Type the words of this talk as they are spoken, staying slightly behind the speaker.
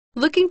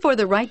Looking for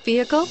the right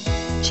vehicle?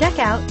 Check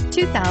out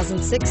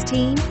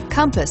 2016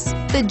 Compass.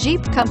 The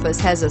Jeep Compass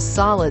has a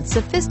solid,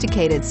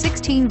 sophisticated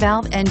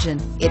 16-valve engine.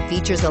 It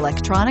features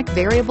electronic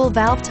variable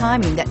valve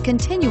timing that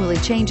continually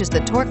changes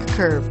the torque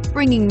curve,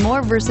 bringing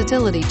more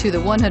versatility to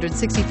the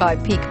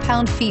 165 peak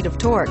pound-feet of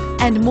torque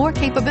and more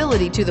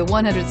capability to the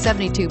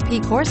 172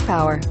 peak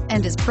horsepower,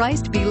 and is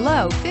priced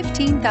below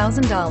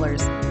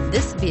 $15,000.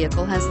 This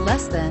vehicle has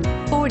less than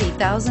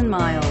 40,000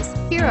 miles.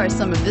 Here are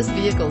some of this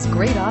vehicle's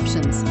great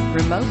options: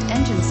 remote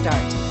engine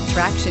start,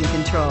 traction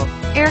control,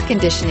 air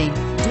conditioning,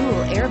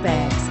 dual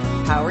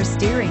airbags, power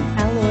steering,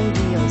 alloy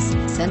wheels,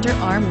 center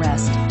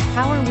armrest,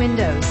 power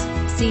windows,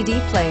 CD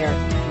player,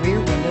 rear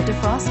window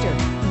defroster.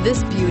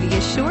 This beauty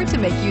is sure to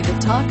make you the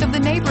talk of the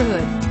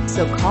neighborhood.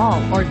 So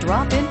call or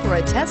drop in for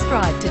a test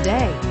drive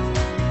today.